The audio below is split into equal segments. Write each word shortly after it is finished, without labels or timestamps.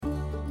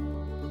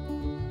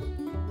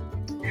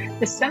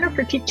The Center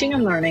for Teaching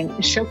and Learning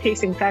is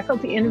showcasing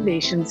faculty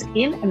innovations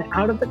in and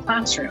out of the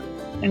classroom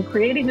and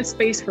creating a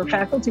space for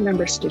faculty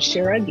members to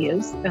share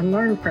ideas and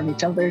learn from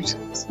each other's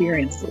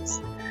experiences.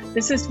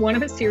 This is one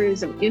of a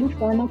series of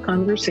informal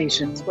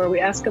conversations where we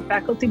ask a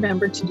faculty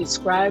member to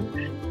describe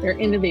their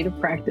innovative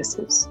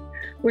practices.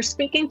 We're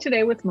speaking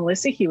today with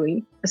Melissa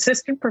Huey,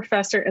 Assistant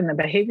Professor in the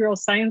Behavioral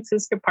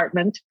Sciences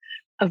Department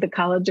of the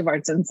College of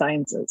Arts and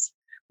Sciences.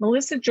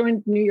 Melissa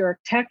joined New York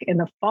Tech in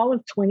the fall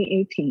of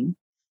 2018.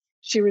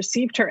 She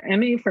received her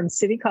MA from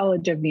City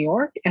College of New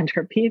York and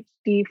her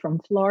PhD from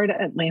Florida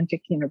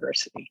Atlantic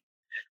University.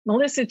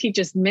 Melissa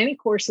teaches many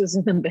courses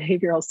in the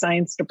Behavioral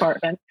Science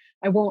Department.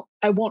 I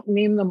won't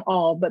name them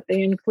all, but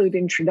they include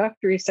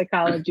introductory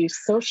psychology,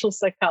 social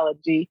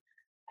psychology,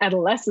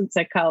 adolescent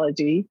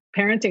psychology,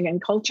 parenting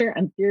and culture,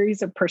 and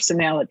theories of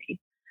personality.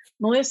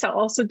 Melissa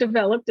also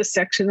developed a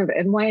section of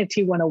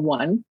NYIT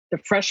 101, the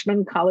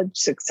freshman college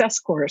success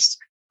course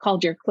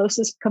called Your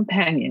Closest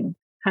Companion,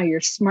 How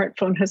Your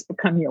Smartphone Has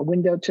Become Your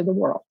Window to the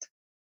World.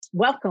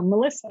 Welcome,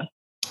 Melissa.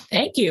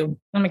 Thank you.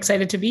 I'm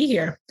excited to be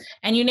here.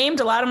 And you named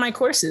a lot of my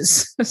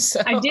courses.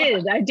 So. I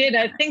did.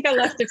 I think I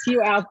left a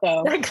few out,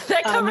 though.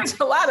 That covers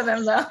a lot of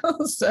them,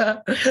 though.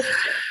 So.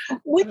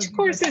 Which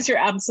course is your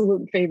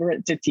absolute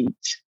favorite to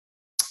teach?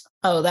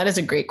 Oh, that is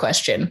a great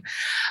question.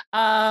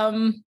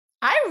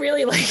 I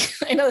really like,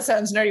 I know this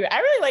sounds nerdy, but I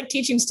really like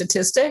teaching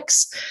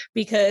statistics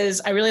because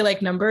I really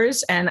like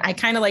numbers. And I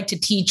kind of like to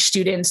teach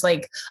students,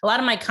 like a lot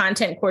of my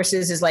content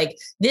courses is like,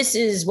 this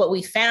is what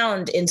we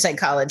found in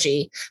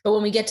psychology. But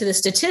when we get to the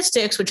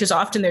statistics, which is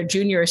often their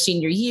junior or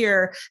senior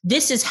year,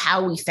 this is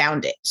how we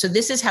found it. So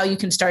this is how you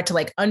can start to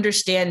like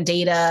understand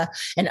data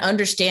and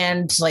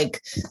understand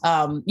like,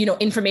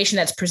 information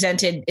that's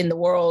presented in the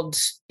world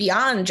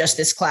beyond just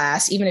this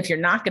class, even if you're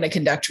not going to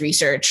conduct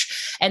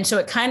research. And so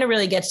it kind of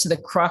really gets to the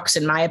crux,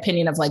 in my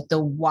opinion, of like the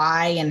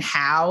why and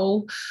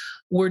how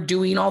we're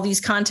doing all these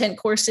content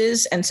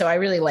courses. And so I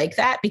really like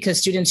that because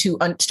students who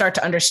start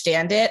to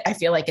understand it, I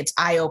feel like it's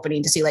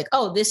eye-opening to see like,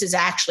 oh, this is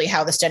actually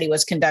how the study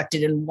was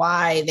conducted and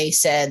why they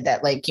said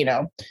that, like,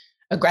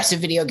 aggressive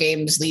video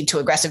games lead to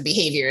aggressive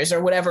behaviors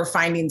or whatever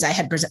findings I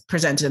had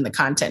presented in the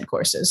content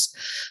courses.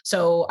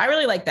 So I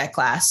really like that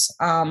class.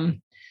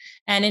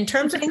 And in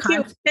terms of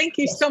thank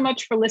you so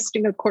much for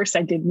listing a course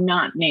I did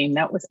not name.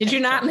 Did you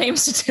not name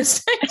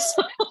statistics?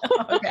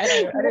 Okay,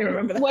 I didn't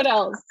remember that. What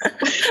else?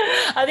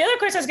 The other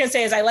course I was going to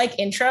say is I like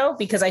intro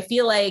because I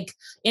feel like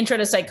intro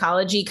to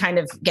psychology kind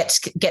of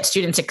gets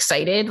students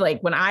excited.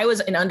 Like when I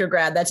was in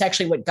undergrad, that's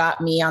actually what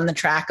got me on the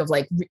track of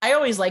like, I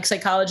always liked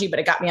psychology, but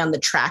it got me on the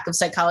track of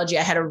psychology.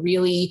 I had a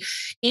really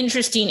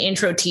interesting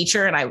intro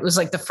teacher. And I was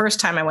like the first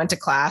time I went to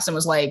class and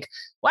was like,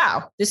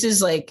 wow, this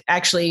is like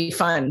actually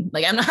fun.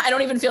 Like I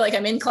don't even feel like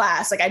I'm in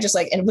class. Like I just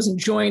and was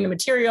enjoying the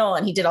material,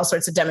 and he did all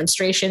sorts of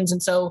demonstrations.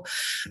 And so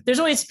there's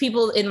always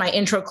people in my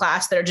intro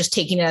class that are just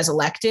taking it as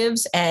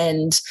electives.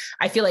 And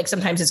I feel like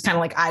sometimes it's kind of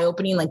like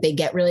eye-opening, like they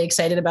get really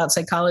excited about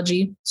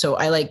psychology. So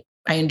I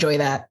enjoy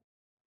that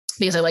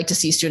because I like to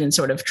see students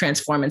sort of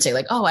transform and say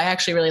like, oh, I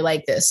actually really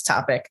like this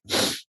topic.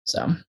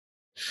 So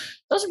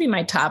those would be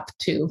my top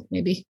two,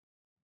 maybe.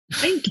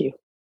 Thank you.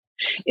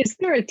 Is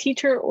there a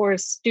teacher or a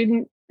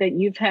student that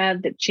you've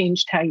had that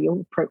changed how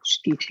you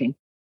approach teaching?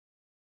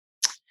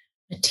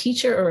 A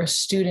teacher or a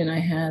student I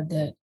had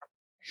that,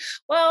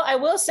 well, I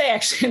will say,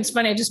 actually, it's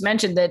funny. I just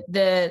mentioned that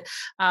the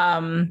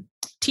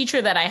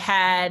teacher that I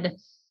had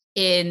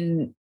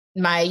in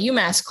my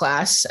UMass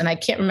class, and I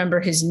can't remember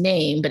his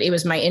name, but it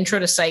was my intro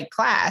to psych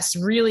class,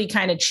 really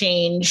kind of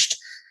changed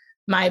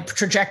my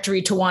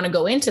trajectory to want to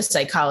go into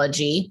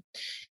psychology.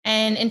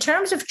 And in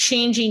terms of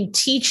changing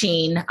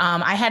teaching,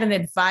 I had an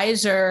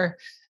advisor,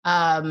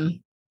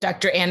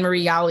 Dr. Anne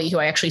Marie Yali, who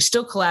I actually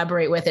still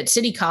collaborate with at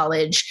City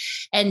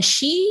College. And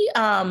she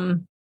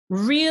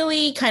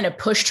really kind of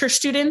pushed her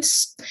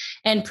students.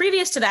 And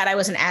previous to that, I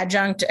was an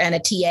adjunct and a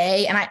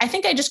TA. And I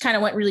think I just kind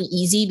of went really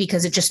easy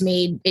because it just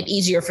made it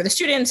easier for the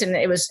students. And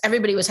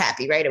everybody was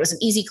happy, right? It was an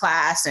easy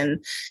class.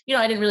 And,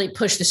 I didn't really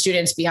push the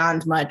students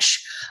beyond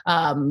much.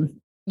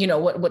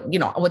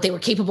 What they were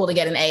capable to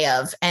get an A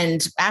of.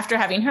 And after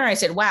having her, I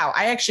said, wow,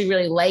 I actually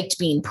really liked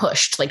being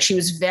pushed. Like she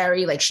was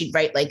very she'd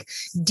write like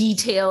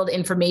detailed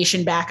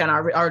information back on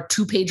our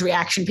 2-page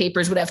reaction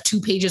papers, would have 2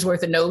 pages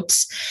worth of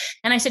notes.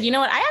 And I said, you know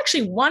what, I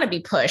actually want to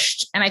be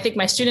pushed. And I think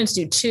my students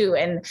do too.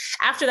 And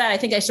after that, I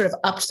think I sort of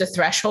upped the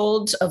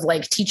threshold of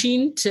like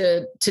teaching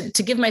to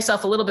give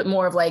myself a little bit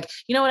more of like,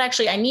 you know what,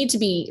 actually I need to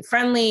be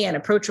friendly and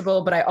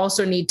approachable, but I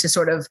also need to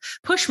sort of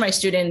push my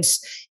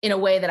students in a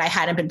way that I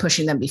hadn't been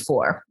pushing them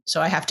before.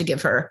 So I have to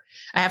give her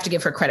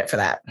credit for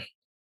that.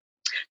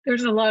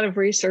 There's a lot of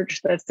research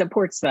that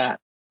supports that,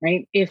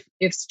 right? If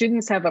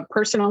students have a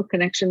personal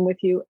connection with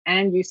you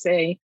and you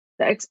say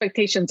the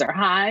expectations are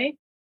high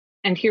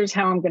and here's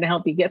how I'm going to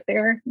help you get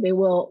there, they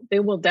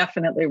will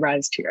definitely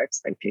rise to your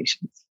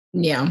expectations.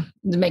 Yeah,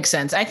 it makes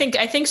sense. I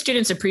think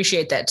students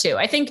appreciate that too.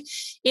 I think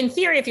in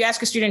theory, if you ask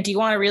a student, do you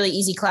want a really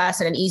easy class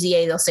and an easy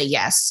A, they'll say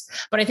yes.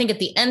 But I think at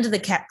the end of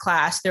the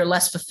class, they're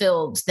less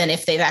fulfilled than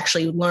if they've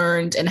actually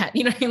learned and had,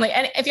 like,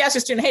 and if you ask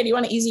a student, hey, do you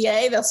want an easy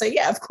A? They'll say,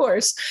 yeah, of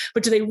course.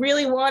 But do they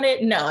really want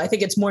it? No, I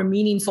think it's more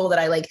meaningful that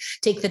I like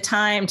take the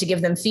time to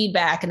give them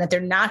feedback and that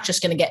they're not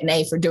just going to get an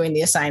A for doing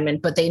the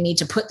assignment, but they need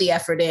to put the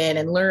effort in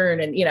and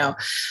learn. And,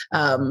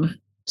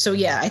 so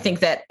yeah, I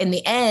think that in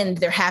the end,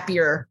 they're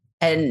happier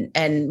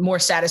and more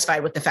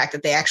satisfied with the fact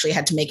that they actually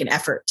had to make an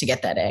effort to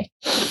get that A.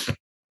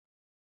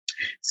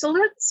 So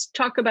let's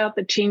talk about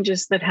the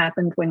changes that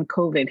happened when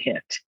COVID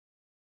hit.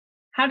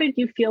 How did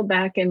you feel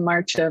back in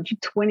March of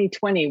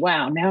 2020?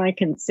 Wow, now I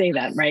can say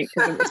that, right?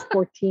 Because it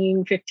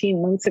was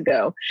 15 months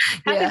ago.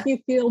 How did you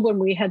feel when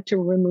we had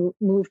to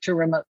move to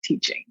remote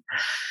teaching?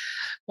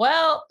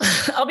 Well,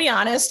 I'll be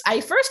honest.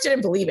 I first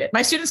didn't believe it.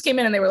 My students came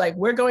in and they were like,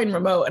 we're going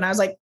remote. And I was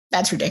like,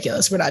 that's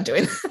ridiculous. We're not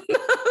doing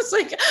that. I was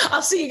like,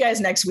 I'll see you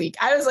guys next week.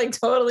 I was like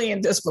totally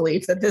in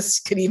disbelief that this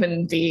could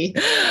even be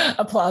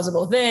a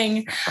plausible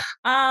thing.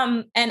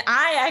 And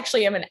I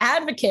actually am an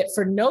advocate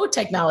for no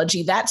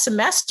technology. That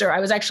semester,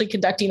 I was actually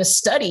conducting a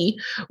study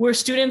where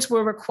students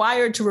were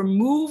required to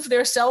remove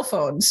their cell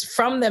phones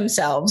from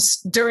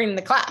themselves during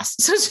the class.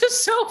 So it's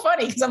just so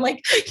funny because I'm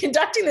like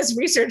conducting this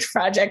research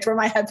project where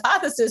my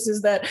hypothesis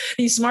is that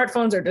these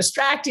smartphones are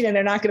distracting and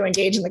they're not going to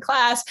engage in the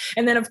class.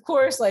 And then of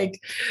course,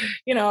 like,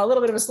 a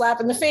little bit of a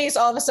slap in the face,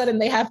 all of a sudden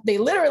they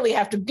literally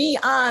have to be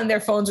on their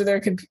phones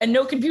or and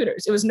no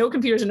computers. It was no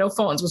computers and no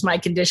phones was my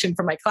condition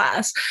for my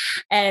class.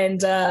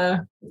 And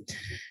then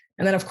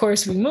of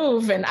course we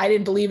move and I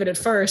didn't believe it at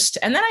first.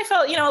 And then I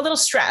felt, a little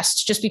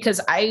stressed just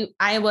because I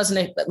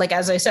wasn't like,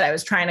 as I said, I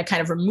was trying to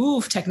kind of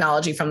remove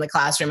technology from the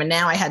classroom and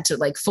now I had to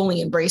like fully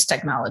embrace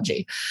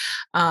technology.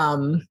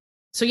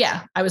 So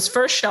yeah, I was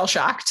first shell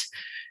shocked.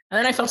 And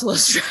then I felt a little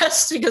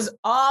stressed because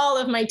all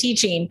of my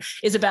teaching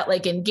is about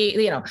like engage,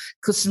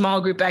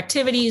 small group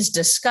activities,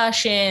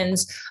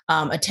 discussions,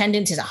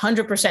 attendance is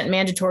 100%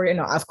 mandatory.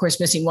 Of course,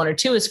 missing one or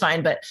two is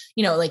fine, but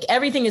like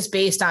everything is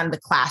based on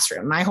the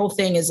classroom. My whole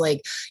thing is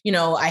like,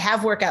 I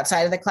have work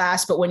outside of the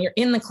class, but when you're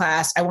in the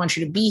class, I want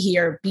you to be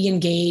here, be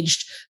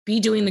engaged, be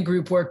doing the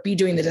group work, be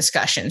doing the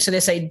discussion. So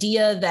this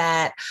idea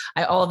that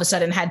I all of a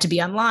sudden had to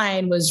be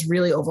online was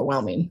really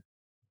overwhelming.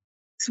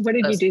 So what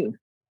did you do?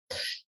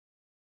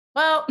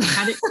 Well,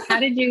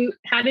 how did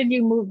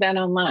you move that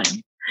online?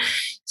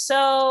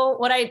 So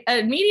what I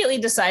immediately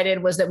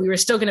decided was that we were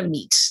still going to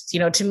meet.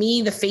 To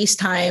me, the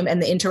FaceTime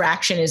and the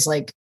interaction is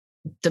like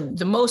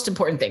the most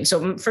important thing.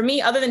 So for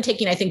me, other than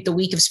taking, I think, the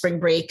week of spring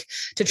break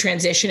to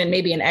transition and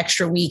maybe an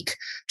extra week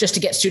just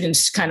to get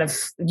students kind of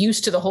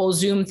used to the whole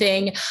Zoom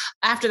thing.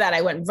 After that,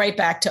 I went right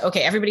back to,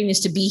 okay, everybody needs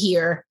to be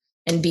here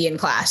and be in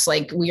class.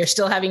 Like we are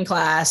still having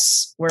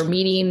class. We're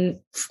meeting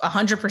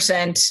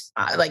 100%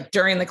 like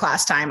during the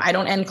class time. I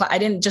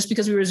didn't, just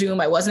because we were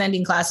Zoom, I wasn't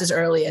ending classes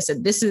early. I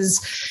said, this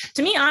is,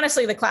 to me,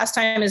 honestly, the class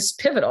time is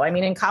pivotal. I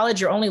mean, in college,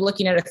 you're only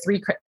looking at a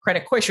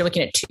 3-credit course. You're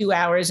looking at 2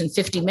 hours and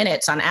 50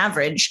 minutes on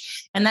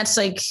average. And that's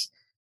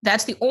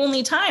the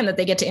only time that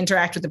they get to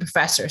interact with the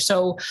professor.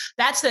 So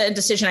that's the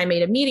decision I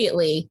made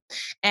immediately.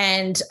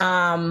 And,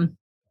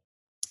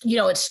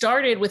 it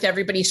started with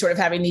everybody sort of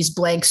having these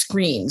blank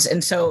screens.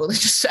 And so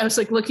I was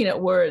like looking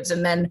at words.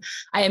 And then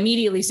I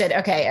immediately said,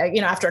 okay,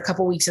 after a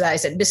couple of weeks of that, I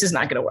said, this is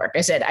not going to work.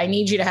 I said, I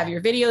need you to have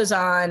your videos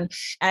on. And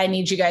I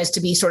need you guys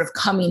to be sort of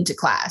coming to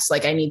class.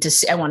 Like I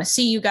want to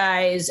see you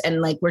guys.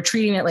 And like, we're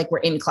treating it like we're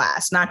in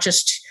class, not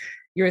just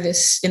you're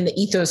this in the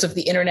ethos of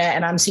the internet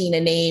and I'm seeing a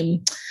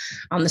name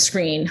on the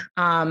screen.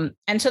 And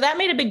so that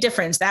made a big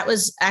difference. That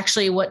was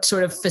actually what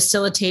sort of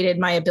facilitated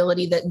my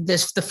ability that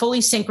the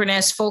fully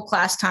synchronous full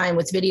class time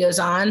with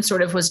videos on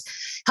sort of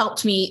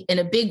helped me in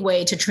a big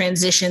way to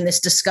transition this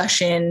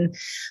discussion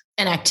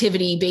and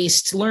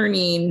activity-based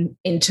learning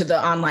into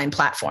the online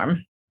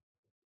platform.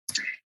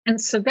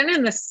 And so then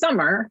in the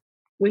summer,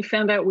 we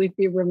found out we'd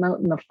be remote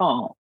in the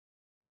fall.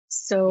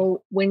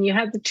 So when you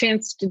had the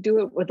chance to do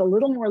it with a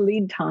little more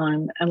lead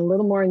time and a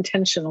little more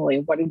intentionally,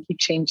 what did you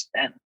change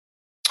then?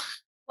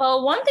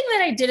 Well, one thing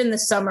that I did in the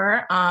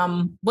summer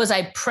was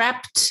I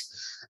prepped.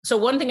 So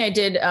one thing I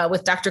did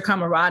with Dr.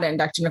 Camarada,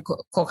 Dr.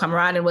 Nicole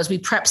Camarada, was we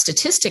prepped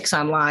statistics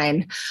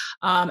online.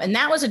 And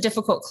that was a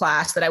difficult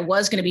class that I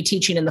was going to be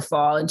teaching in the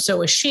fall. And so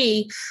was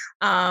she.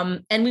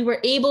 And we were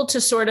able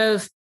to sort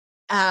of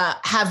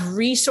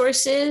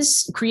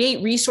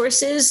create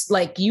resources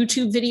like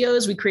YouTube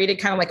videos. We created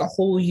kind of like a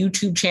whole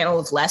YouTube channel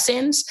of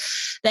lessons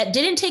that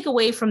didn't take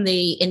away from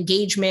the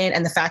engagement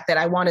and the fact that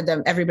I wanted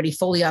everybody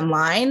fully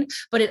online,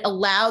 but it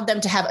allowed them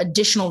to have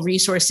additional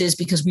resources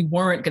because we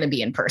weren't going to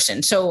be in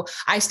person. So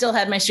I still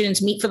had my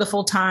students meet for the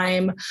full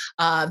time.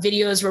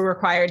 Videos were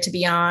required to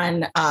be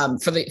on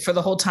for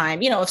the whole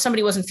time. If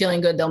somebody wasn't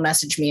feeling good, they'll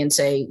message me and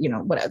say,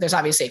 whatever. There's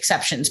obviously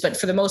exceptions, but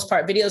for the most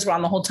part, videos were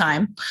on the whole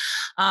time.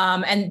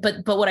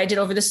 But what I did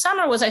over the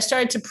summer was I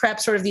started to prep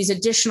sort of these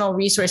additional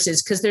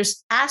resources because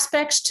there's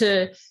aspects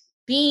to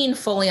being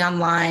fully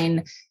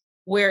online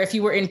where if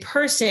you were in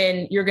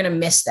person, you're going to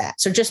miss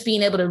that. So just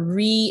being able to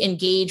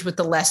re-engage with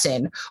the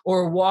lesson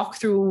or walk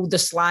through the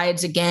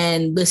slides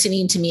again,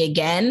 listening to me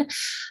again,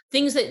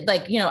 things that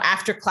like,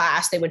 after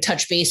class, they would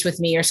touch base with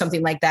me or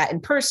something like that in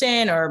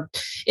person, or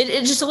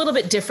it's just a little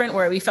bit different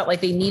where we felt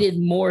like they needed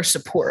more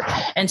support.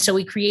 And so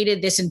we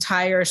created this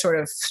entire sort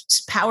of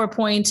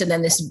PowerPoint and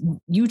then this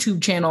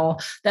YouTube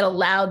channel that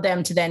allowed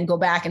them to then go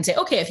back and say,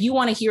 okay, if you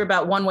want to hear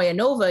about One Way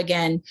ANOVA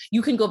again,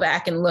 you can go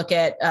back and look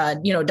at,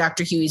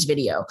 Dr. Huey's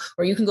video,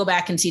 or you can go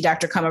back and see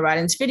Dr.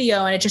 Kamaradin's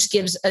video. And it just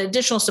gives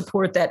additional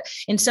support that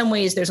in some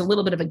ways there's a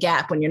little bit of a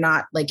gap when you're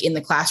not like in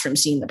the classroom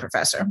seeing the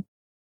professor.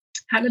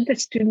 How did the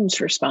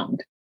students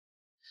respond?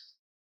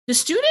 The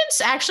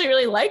students actually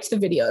really liked the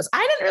videos.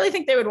 I didn't really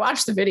think they would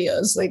watch the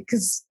videos,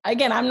 because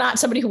again, I'm not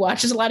somebody who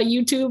watches a lot of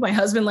YouTube. My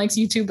husband likes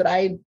YouTube, but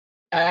I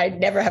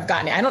never have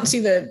gotten it. I don't see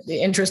the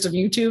interest of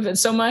YouTube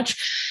so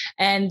much.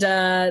 And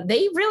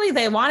they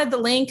wanted the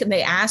link and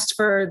they asked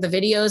for the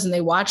videos and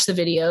they watched the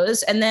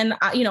videos. And then,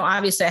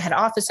 obviously I had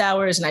office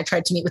hours and I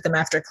tried to meet with them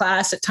after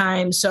class at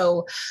times.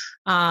 So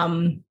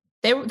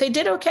they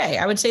did okay.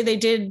 I would say they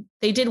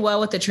did well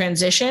with the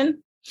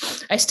transition.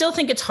 I still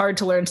think it's hard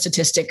to learn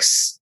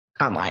statistics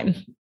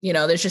online.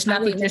 There's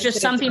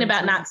just something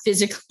about not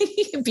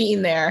physically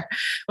being there.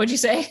 What'd you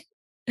say?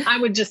 I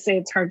would just say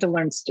it's hard to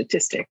learn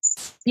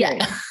statistics.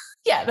 Yeah.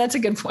 Yeah, that's a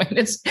good point.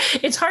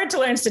 It's hard to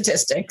learn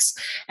statistics.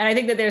 And I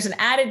think that there's an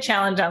added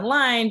challenge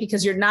online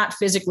because you're not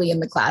physically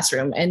in the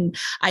classroom. And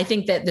I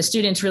think that the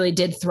students really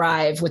did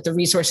thrive with the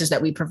resources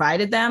that we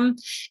provided them.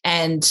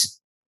 And,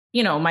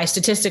 my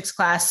statistics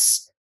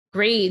class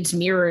grades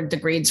mirrored the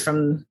grades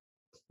from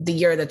the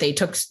year that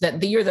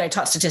the year that I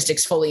taught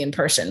statistics fully in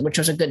person, which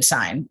was a good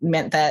sign. It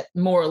meant that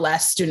more or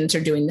less students are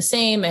doing the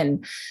same,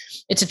 and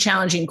it's a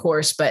challenging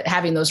course, but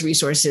having those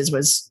resources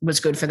was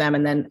good for them.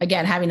 And then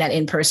again, having that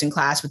in-person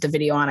class with the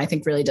video on, I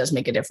think really does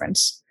make a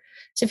difference.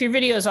 So if your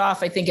video is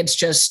off, I think it's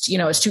just,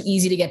 it's too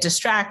easy to get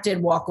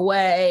distracted, walk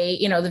away.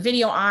 The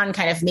video on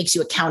kind of makes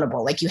you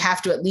accountable. Like you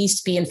have to at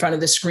least be in front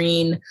of the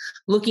screen,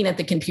 looking at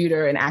the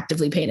computer and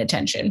actively paying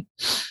attention.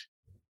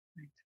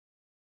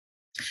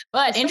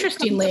 But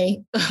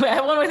interestingly, I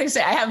have one more thing to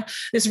say. I have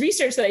this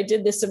research that I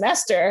did this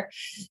semester,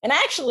 and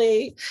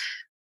actually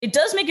it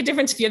does make a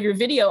difference if you have your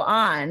video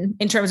on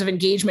in terms of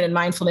engagement and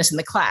mindfulness in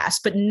the class,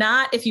 but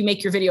not if you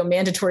make your video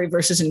mandatory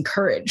versus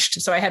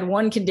encouraged. So I had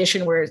one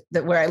condition where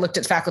I looked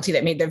at faculty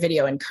that made their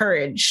video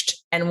encouraged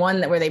and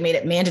one where they made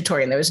it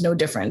mandatory and there was no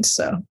difference.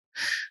 So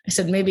I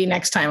said, maybe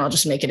next time I'll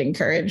just make it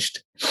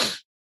encouraged.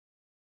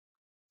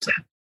 So.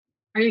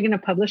 Are you going to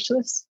publish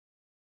this?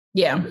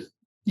 Yeah.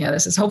 Yeah,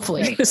 this is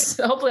hopefully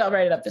I'll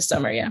write it up this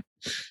summer. Yeah.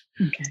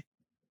 Okay.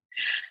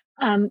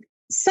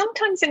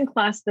 Sometimes in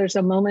class, there's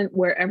a moment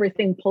where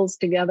everything pulls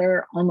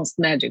together almost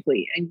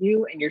magically, and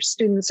you and your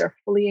students are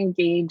fully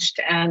engaged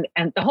and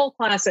the whole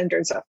class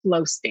enters a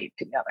flow state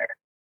together.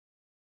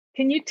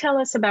 Can you tell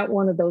us about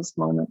one of those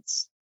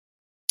moments?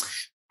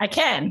 I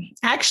can.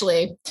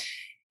 Actually,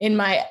 in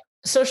my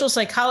social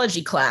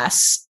psychology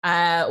class,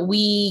 I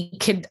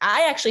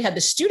actually had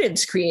the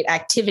students create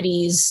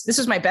activities. This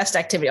was my best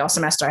activity all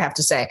semester, I have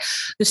to say,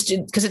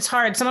 because it's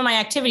hard. Some of my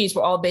activities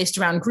were all based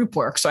around group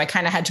work. So I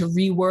kind of had to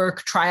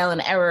rework, trial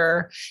and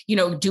error,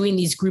 doing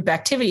these group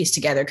activities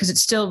together, because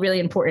it's still really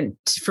important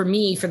for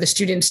the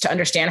students to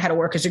understand how to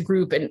work as a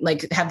group and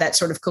like have that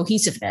sort of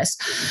cohesiveness.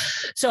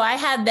 So I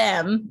had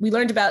them, we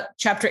learned about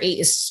chapter 8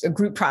 is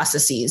group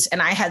processes,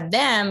 and I had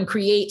them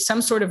create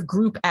some sort of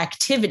group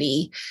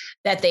activity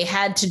that they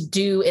had to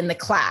do in the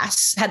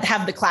class, had to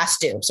have the class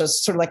do. So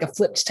it's sort of like a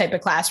flipped type of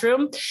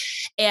classroom,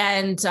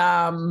 and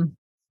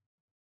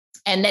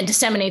then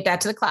disseminate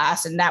that to the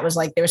class. And that was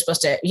like, they were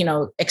supposed to,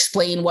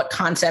 explain what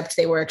concept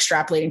they were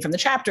extrapolating from the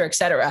chapter, et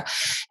cetera.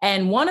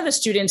 And one of the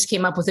students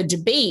came up with a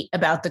debate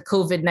about the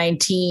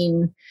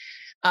COVID-19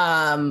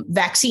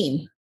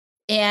 vaccine.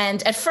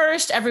 And at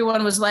first,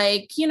 everyone was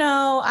like,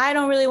 I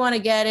don't really want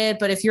to get it,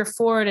 but if you're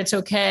for it, it's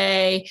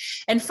okay.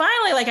 And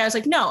finally, I was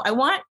like, no, I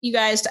want you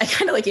guys to, I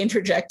kind of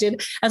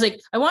interjected. I was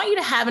like, I want you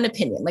to have an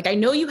opinion. I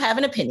know you have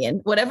an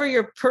opinion, whatever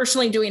you're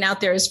personally doing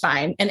out there is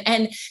fine.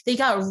 And they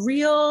got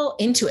real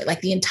into it,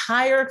 the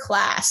entire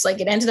class.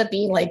 It ended up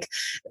being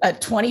a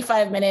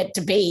 25-minute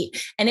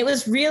debate. And it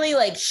was really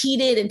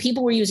heated, and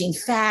people were using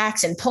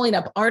facts and pulling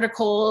up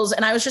articles.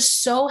 And I was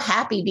just so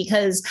happy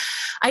because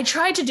I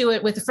tried to do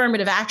it with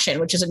affirmative action,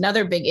 which is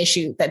another big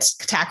issue that's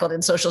tackled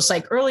in social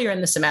psych earlier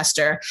in the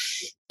semester.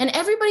 And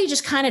everybody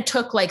just kind of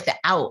took the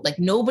out,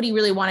 nobody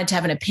really wanted to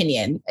have an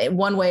opinion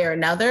one way or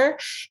another.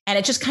 And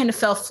it just kind of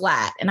fell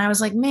flat. And I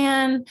was like,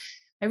 man,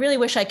 I really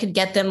wish I could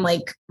get them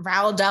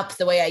riled up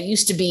the way I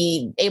used to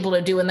be able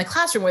to do in the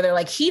classroom, where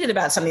they're heated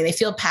about something. They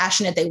feel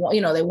passionate. They want,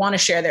 they want to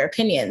share their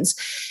opinions.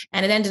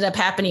 And it ended up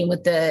happening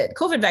with the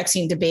COVID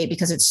vaccine debate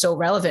because it's so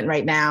relevant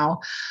right now.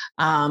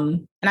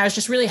 And I was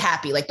just really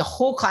happy. The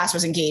whole class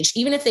was engaged.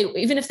 Even if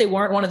they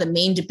weren't one of the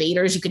main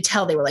debaters, you could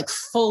tell they were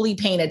fully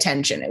paying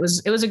attention. It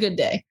was a good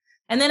day.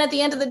 And then at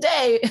the end of the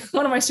day,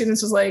 one of my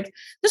students was like,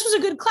 this was a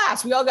good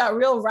class. We all got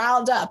real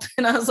riled up.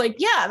 And I was like,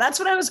 yeah, that's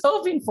what I was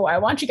hoping for. I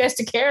want you guys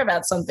to care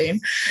about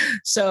something.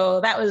 So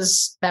that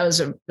was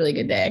a really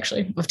good day,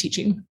 actually, of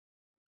teaching.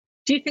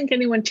 Do you think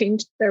anyone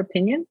changed their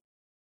opinion?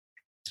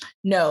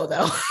 No,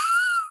 though.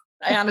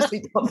 I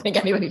honestly don't think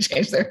anybody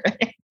changed their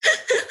opinion.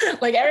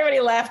 Like everybody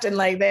left and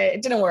like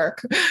it didn't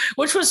work,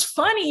 which was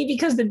funny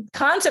because the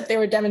concept they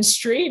were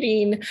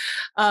demonstrating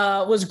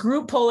was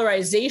group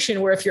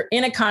polarization, where if you're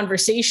in a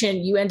conversation,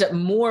 you end up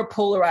more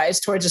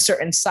polarized towards a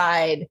certain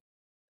side.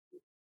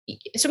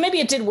 So maybe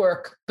it did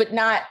work, but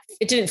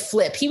it didn't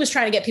flip. He was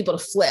trying to get people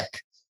to flip,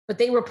 but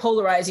they were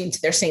polarizing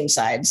to their same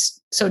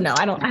sides. So no,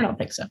 I don't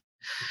think so.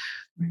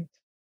 Right.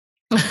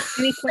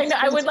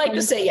 I would like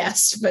to say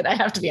yes, but I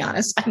have to be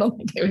honest. I don't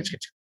think they would.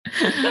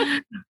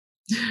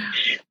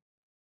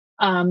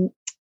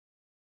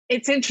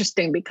 It's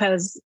interesting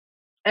because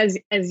as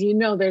you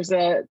know, there's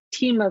a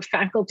team of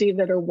faculty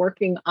that are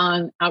working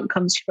on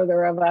outcomes for the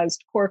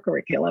revised core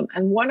curriculum.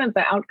 And one of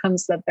the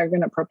outcomes that they're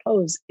going to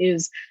propose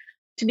is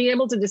to be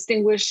able to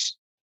distinguish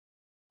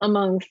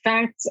among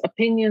facts,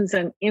 opinions,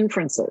 and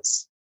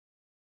inferences.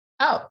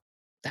 Oh,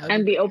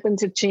 and be open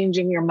to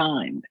changing your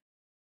mind.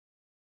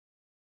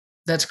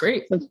 That's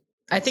great.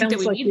 I think that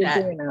we need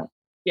that.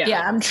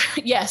 Yeah.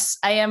 Yes,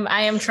 I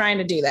am trying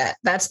to do that.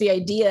 That's the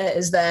idea,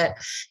 is that,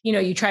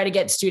 you try to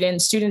get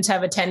students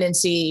have a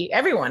tendency,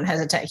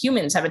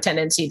 humans have a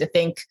tendency to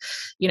think,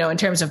 in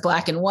terms of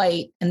black and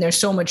white, and there's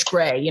so much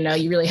gray,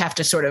 you really have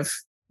to sort of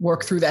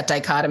work through that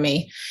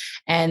dichotomy.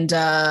 And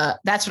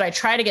that's what I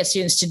try to get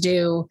students to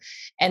do.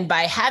 And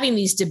by having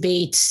these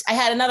debates, I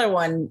had another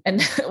one,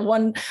 and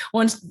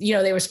once,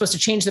 they were supposed to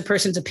change the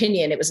person's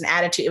opinion. It was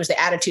the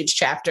attitudes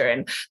chapter,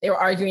 and they were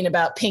arguing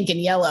about pink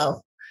and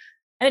yellow.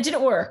 And it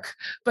didn't work.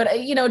 But,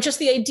 just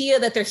the idea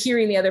that they're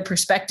hearing the other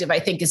perspective, I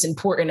think, is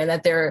important. And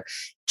that they're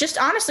just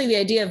honestly, the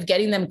idea of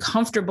getting them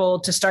comfortable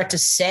to start to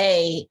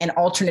say an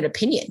alternate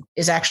opinion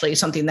is actually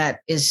something that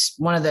is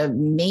one of the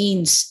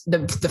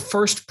the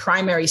first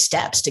primary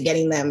steps to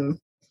getting them,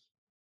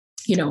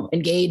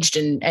 engaged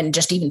and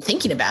just even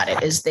thinking about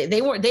it. Is they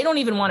don't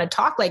even want to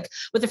talk, like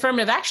with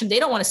affirmative action. They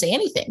don't want to say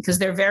anything because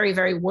they're very,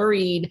 very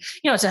worried.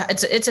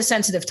 It's a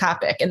sensitive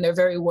topic, and they're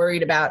very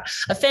worried about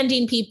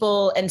offending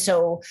people. And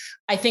so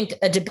I think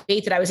a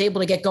debate that I was able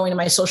to get going in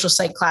my social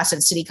psych class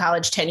at City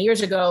College 10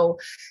 years ago,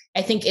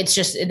 I think it's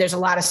just, there's a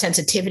lot of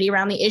sensitivity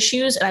around the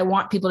issues. And I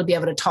want people to be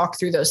able to talk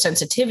through those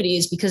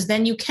sensitivities, because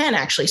then you can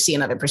actually see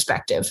another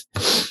perspective.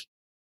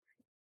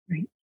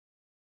 Right.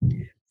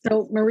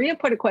 So Maria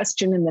put a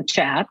question in the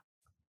chat.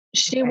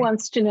 She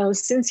wants to know,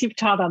 since you've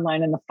taught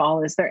online in the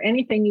fall, is there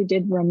anything you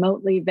did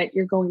remotely that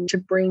you're going to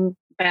bring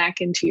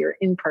back into your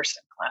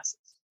in-person classes?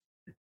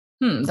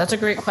 That's a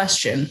great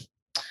question.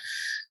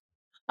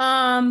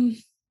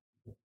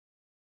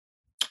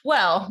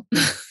 Well,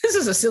 this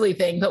is a silly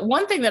thing, but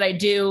one thing that I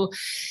do,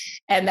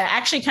 and that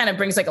actually kind of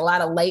brings like a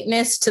lot of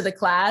lightness to the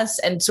class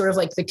and sort of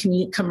like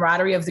the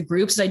camaraderie of the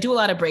groups, is I do a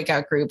lot of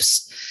breakout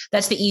groups.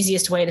 That's the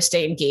easiest way to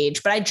stay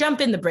engaged. But I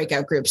jump in the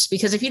breakout groups,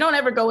 because if you don't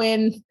ever go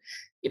in,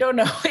 you don't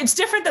know. It's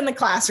different than the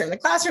classroom. The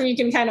classroom you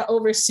can kind of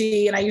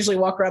oversee, and I usually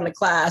walk around the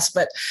class.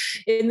 But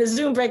in the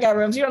Zoom breakout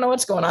rooms, you don't know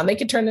what's going on. They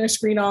could turn their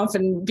screen off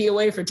and be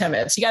away for 10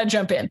 minutes. You got to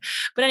jump in.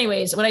 But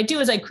anyways, what I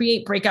do is I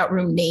create breakout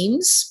room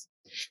names.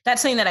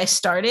 That's something that I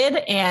started.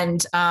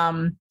 And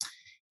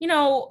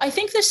I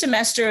think the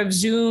semester of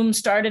Zoom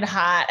started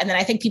hot, and then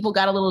I think people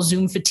got a little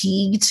Zoom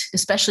fatigued,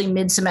 especially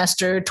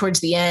mid-semester towards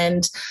the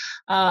end.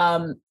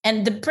 And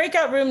the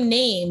breakout room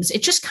names,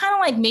 it just kind of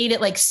like made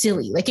it like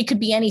silly. Like it could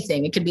be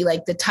anything. It could be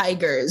like the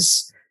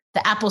Tigers,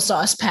 the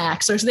applesauce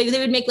packs, or they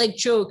would make like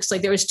jokes.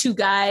 Like there was two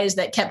guys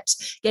that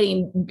kept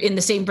getting in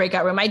the same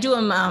breakout room. I do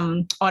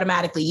them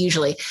automatically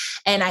usually.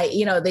 And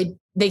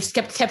they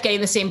kept getting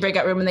the same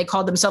breakout room, and they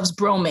called themselves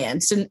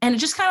bromance. And it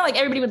just kind of like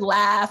everybody would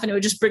laugh, and it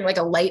would just bring like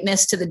a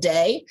lightness to the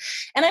day.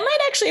 And I might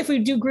actually, if we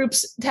do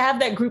groups, to have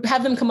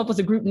them come up with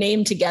a group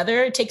name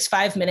together. It takes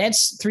 3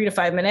 to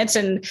 5 minutes.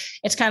 And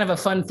it's kind of a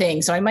fun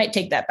thing. So I might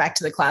take that back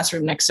to the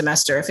classroom next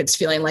semester if it's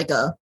feeling like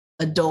a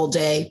dull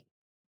day.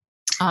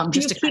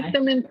 Do you keep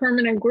them in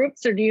permanent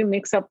groups, or do you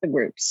mix up the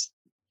groups?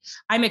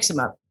 I mix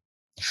them up.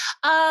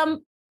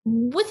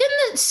 Within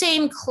the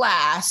same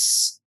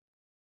class,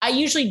 I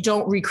usually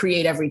don't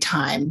recreate every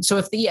time. So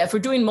if we're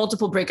doing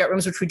multiple breakout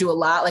rooms, which we do a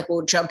lot, like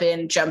we'll jump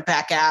in, jump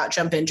back out,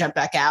 jump in, jump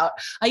back out.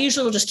 I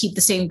usually will just keep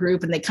the same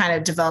group, and they kind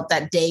of develop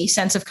that day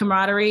sense of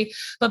camaraderie.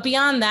 But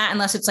beyond that,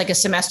 unless it's like a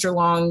semester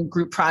long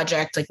group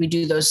project, like we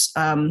do those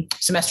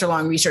semester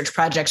long research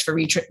projects for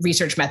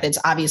research methods,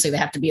 obviously they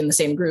have to be in the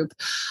same group.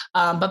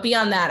 But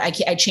beyond that,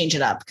 I change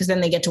it up, because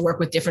then they get to work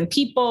with different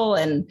people.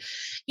 And,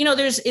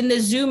 there's in the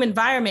Zoom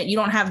environment, you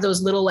don't have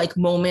those little like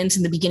moments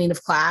in the beginning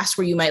of class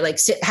where you might like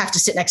have to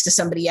sit next to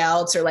somebody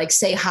else, or like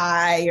say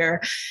hi,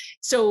 or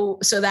so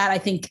that I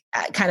think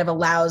kind of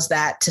allows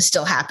that to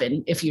still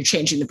happen if you're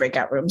changing the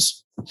breakout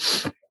rooms.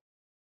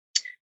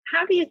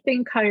 How do you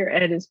think higher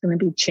ed is going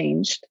to be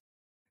changed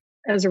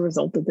as a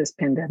result of this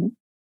pandemic?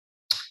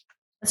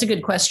 That's a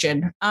good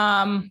question.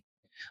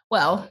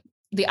 Well,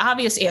 the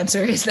obvious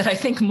answer is that I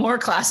think more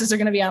classes are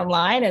going to be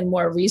online and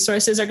more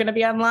resources are going to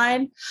be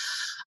online.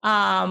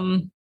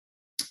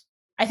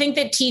 I think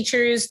that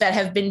teachers that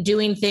have been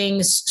doing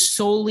things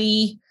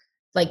solely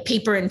like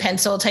paper and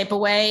pencil type of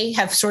way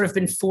have sort of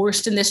been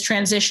forced in this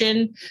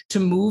transition to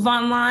move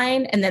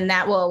online. And then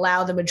that will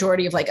allow the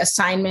majority of like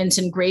assignments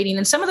and grading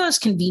and some of those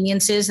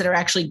conveniences that are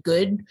actually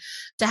good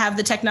to have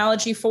the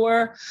technology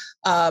for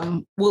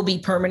will be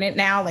permanent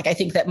now. Like I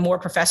think that more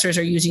professors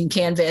are using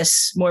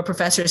Canvas, more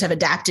professors have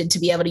adapted to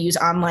be able to use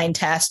online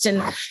tests.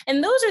 And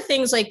those are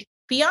things like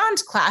beyond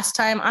class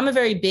time. I'm a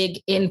very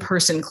big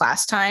in-person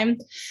class time,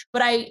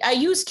 but I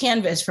use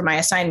Canvas for my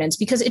assignments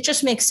because it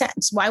just makes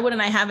sense. Why wouldn't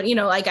I have it?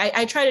 Like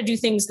I try to do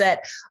things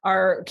that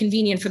are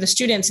convenient for the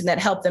students and that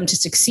help them to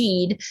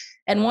succeed.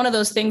 And one of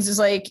those things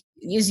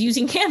is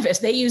using Canvas.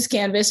 They use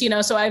Canvas,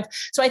 so I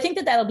think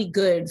that that'll be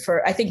good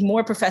I think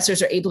more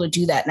professors are able to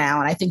do that now.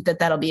 And I think that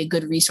that'll be a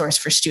good resource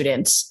for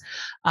students.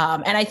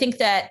 And I think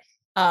that,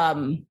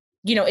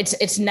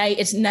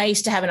 it's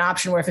nice to have an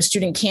option where if a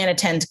student can't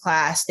attend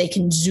class, they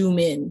can Zoom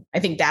in. I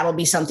think that'll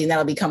be something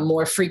that'll become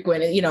more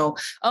frequent.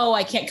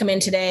 I can't come in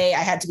today.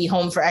 I had to be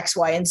home for X,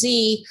 Y, and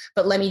Z,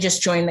 but let me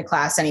just join the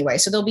class anyway.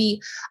 So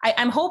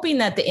I'm hoping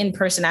that the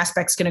in-person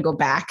aspect's going to go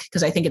back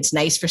because I think it's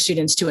nice for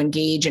students to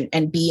engage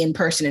and be in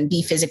person and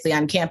be physically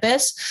on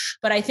campus.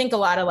 But I think a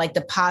lot of like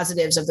the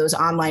positives of those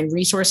online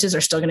resources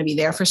are still going to be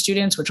there for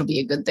students, which will be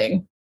a good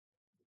thing.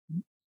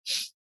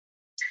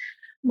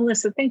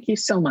 Melissa, thank you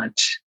so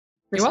much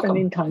for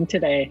spending time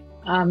today.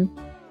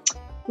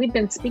 We've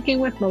been speaking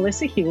with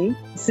Melissa Huey,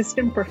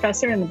 Assistant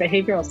Professor in the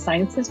Behavioral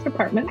Sciences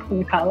Department from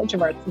the College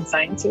of Arts and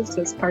Sciences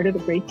as part of the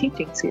Great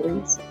Teaching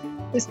Series.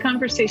 This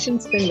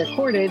conversation's been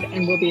recorded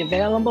and will be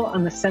available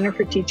on the Center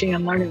for Teaching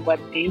and Learning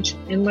webpage,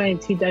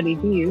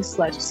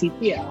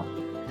 nyit.edu/CTL.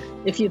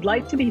 If you'd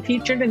like to be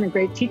featured in the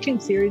Great Teaching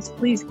Series,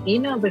 please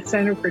email the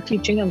Center for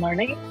Teaching and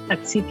Learning at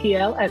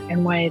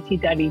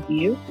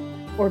ctl@nyit.edu,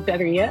 or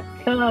better yet,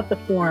 fill out the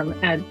form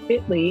at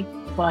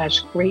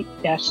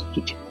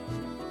bit.ly/great-teaching.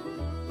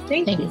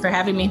 Thank you for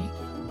having me.